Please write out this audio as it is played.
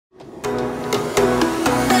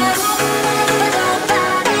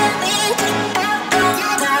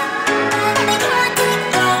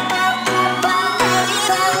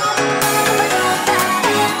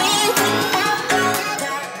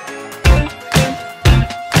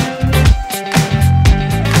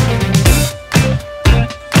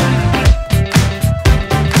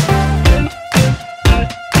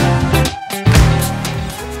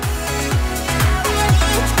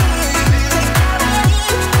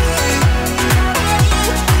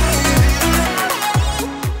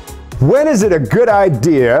When is it a good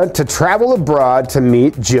idea to travel abroad to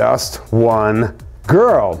meet just one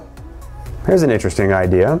girl? Here's an interesting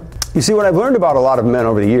idea. You see, what I've learned about a lot of men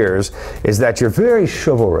over the years is that you're very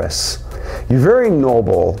chivalrous. You're very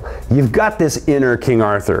noble. You've got this inner King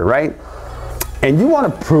Arthur, right? And you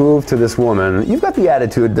want to prove to this woman, you've got the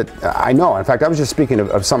attitude that I know. In fact, I was just speaking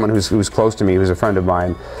of someone who's close to me, who's a friend of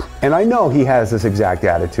mine, and I know he has this exact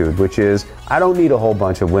attitude, which is, I don't need a whole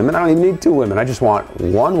bunch of women. I don't even need two women. I just want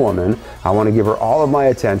one woman. I want to give her all of my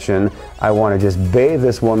attention. I want to just bathe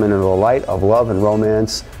this woman in the light of love and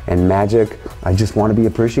romance and magic. I just want to be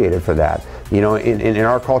appreciated for that. You know, in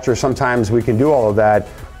our culture, sometimes we can do all of that,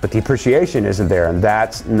 but the appreciation isn't there, and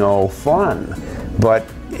that's no fun. But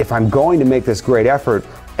if I'm going to make this great effort,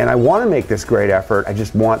 and I want to make this great effort, I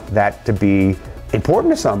just want that to be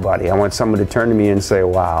important to somebody. I want someone to turn to me and say,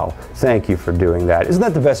 wow, thank you for doing that. Isn't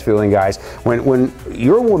that the best feeling, guys? When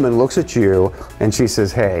your woman looks at you and she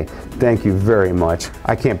says, hey, thank you very much.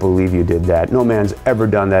 I can't believe you did that. No man's ever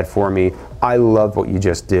done that for me. I love what you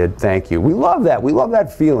just did. Thank you. We love that. We love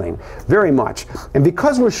that feeling very much. And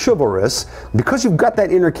because we're chivalrous, because you've got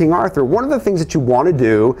that inner King Arthur, one of the things that you want to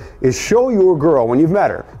do is show your girl when you've met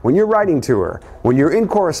her, when you're writing to her, when you're in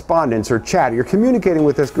correspondence or chat, you're communicating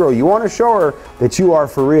with this girl, you want to show her that you are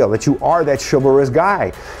for real, that you are that chivalrous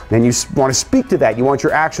guy. And you want to speak to that. You want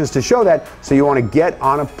your actions to show that. So you want to get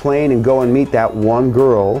on a plane and go and meet that one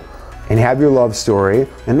girl and have your love story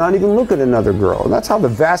and not even look at another girl. And that's how the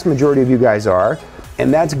vast majority of you guys are,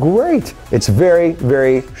 and that's great. It's very,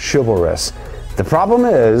 very chivalrous. The problem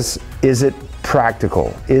is it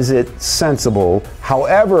practical? Is it sensible?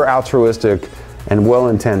 However altruistic and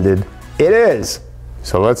well-intended it is.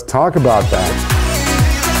 So let's talk about that.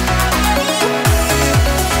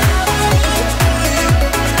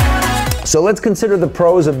 So let's consider the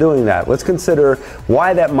pros of doing that. Let's consider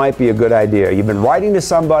why that might be a good idea. You've been writing to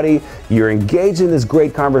somebody, you're engaged in this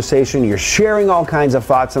great conversation, you're sharing all kinds of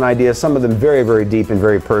thoughts and ideas, some of them very, very deep and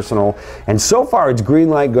very personal. And so far it's green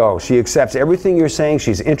light go. She accepts everything you're saying,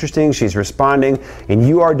 she's interesting, she's responding, and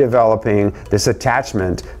you are developing this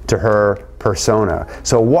attachment to her persona.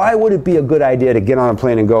 So why would it be a good idea to get on a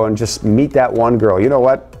plane and go and just meet that one girl? You know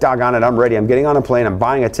what? Doggone it, I'm ready. I'm getting on a plane, I'm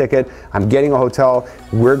buying a ticket, I'm getting a hotel,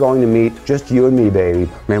 we're going to meet, just you and me, baby.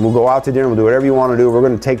 Man, we'll go out to dinner, we'll do whatever you want to do, we're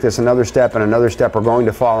going to take this another step and another step, we're going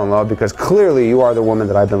to fall in love because clearly you are the woman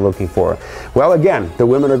that I've been looking for. Well, again, the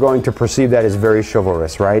women are going to perceive that as very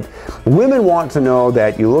chivalrous, right? Women want to know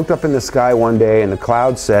that you looked up in the sky one day and the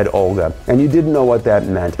cloud said Olga, and you didn't know what that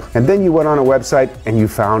meant. And then you went on a website and you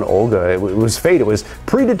found Olga. It was fate. It was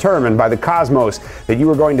predetermined by the cosmos that you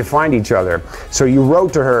were going to find each other. So you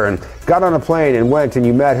wrote to her and got on a plane and went and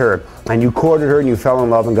you met her and you courted her and you fell in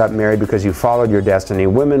love and got married because you followed your destiny.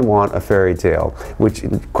 Women want a fairy tale, which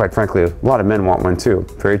quite frankly, a lot of men want one too.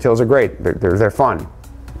 Fairy tales are great. They're fun.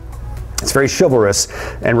 It's very chivalrous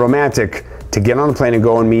and romantic to get on a plane and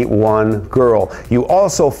go and meet one girl. You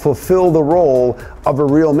also fulfill the role of a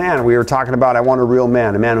real man. We were talking about, I want a real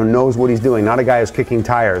man, a man who knows what he's doing, not a guy who's kicking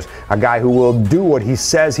tires, a guy who will do what he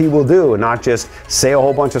says he will do and not just say a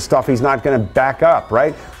whole bunch of stuff he's not going to back up,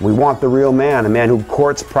 right? We want the real man, a man who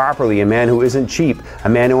courts properly, a man who isn't cheap, a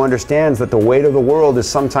man who understands that the weight of the world is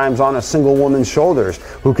sometimes on a single woman's shoulders,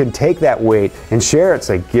 who can take that weight and share it,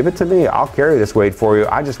 say, give it to me, I'll carry this weight for you,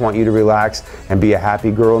 I just want you to relax and be a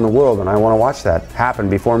happy girl in the world, and I want to watch that happen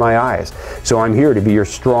before my eyes. So I'm here to be your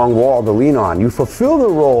strong wall to lean on. You fulfill the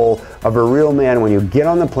role of a real man when you get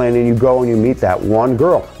on the plane and you go and you meet that one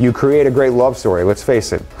girl. You create a great love story, let's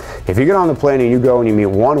face it. If you get on the plane and you go and you meet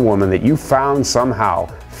one woman that you found somehow,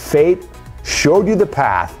 fate showed you the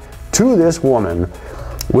path to this woman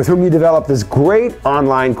with whom you developed this great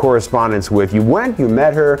online correspondence with. You went, you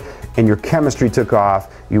met her, and your chemistry took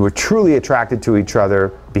off. You were truly attracted to each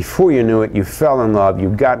other. Before you knew it, you fell in love, you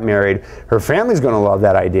got married. Her family's gonna love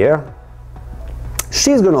that idea.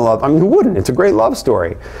 She's gonna love, I mean, who wouldn't? It's a great love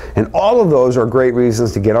story. And all of those are great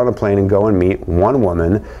reasons to get on a plane and go and meet one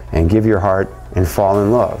woman and give your heart and fall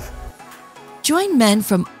in love. Join men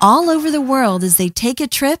from all over the world as they take a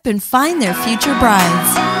trip and find their future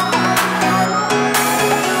brides.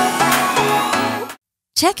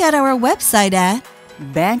 Check out our website at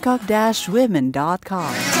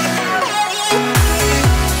Bangkok-women.com.